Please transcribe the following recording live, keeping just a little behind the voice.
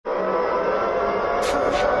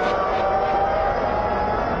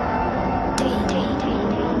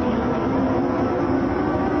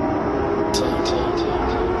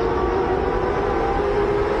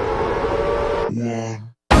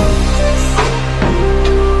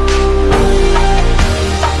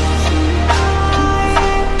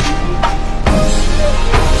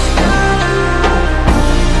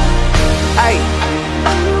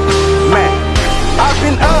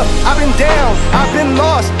I've been down, I've been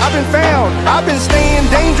lost, I've been found. I've been staying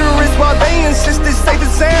dangerous while they insisted safe and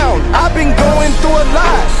sound. I've been going through a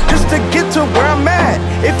lot just to get to where I'm at.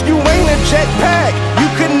 If you ain't a jetpack, you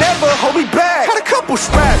could never hold me back. Had a couple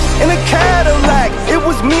straps in a Cadillac, it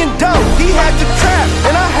was me and Dope. He had to trap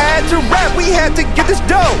and I had to rap. We had to get this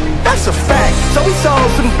dope, that's a fact. So we sold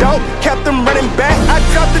some dope, kept them running back. I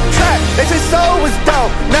dropped the track, they say so was dope.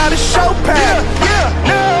 Now the show packed.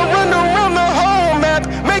 Now I run around the whole map,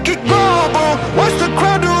 make it global. Watch the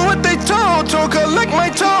crowd do what they told to. Collect my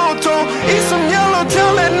total, eat some yellow,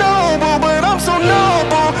 tell that noble. But I'm so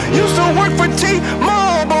noble, used to work for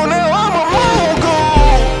T-Mobile, now I'm a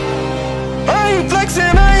mogul. I ain't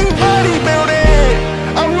flexing, I ain't bodybuilding.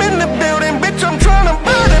 I'm in the building, bitch, I'm tryna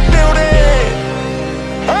build a building.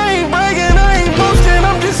 I ain't bragging, I ain't boasting,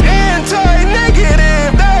 I'm just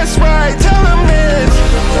anti-negative. That's right, tell them this.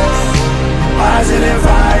 Positive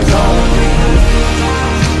vibes only.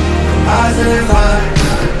 Positive vibes.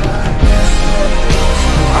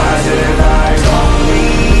 Positive vibes only,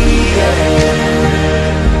 yeah.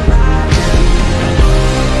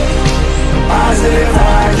 Positive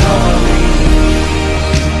vibes only.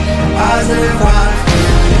 Positive vibes.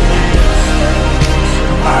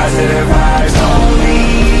 Positive vibes only,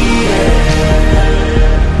 yeah.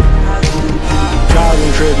 Trials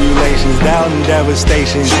and tribulations, doubt and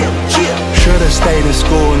devastation. Should've stayed in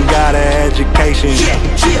school and got an education.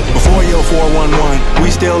 Before your 411, we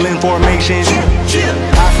still in formation.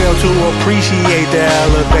 I fail to appreciate the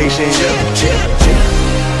elevation.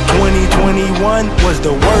 2021 was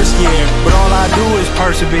the worst year, but all I do is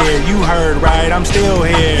persevere. You heard right, I'm still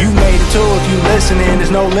here. You made it too if you listening. There's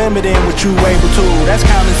no limit in what you able to. That's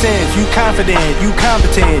common sense. You confident, you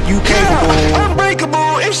competent, you capable.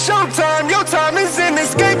 Unbreakable, it's showtime. Your time is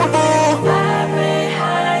inescapable.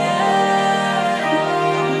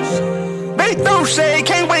 They throw shade,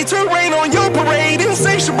 can't wait to rain on your parade.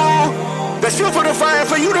 Insatiable, that's fuel for the fire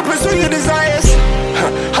for you to pursue your desires.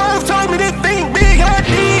 I've told me this.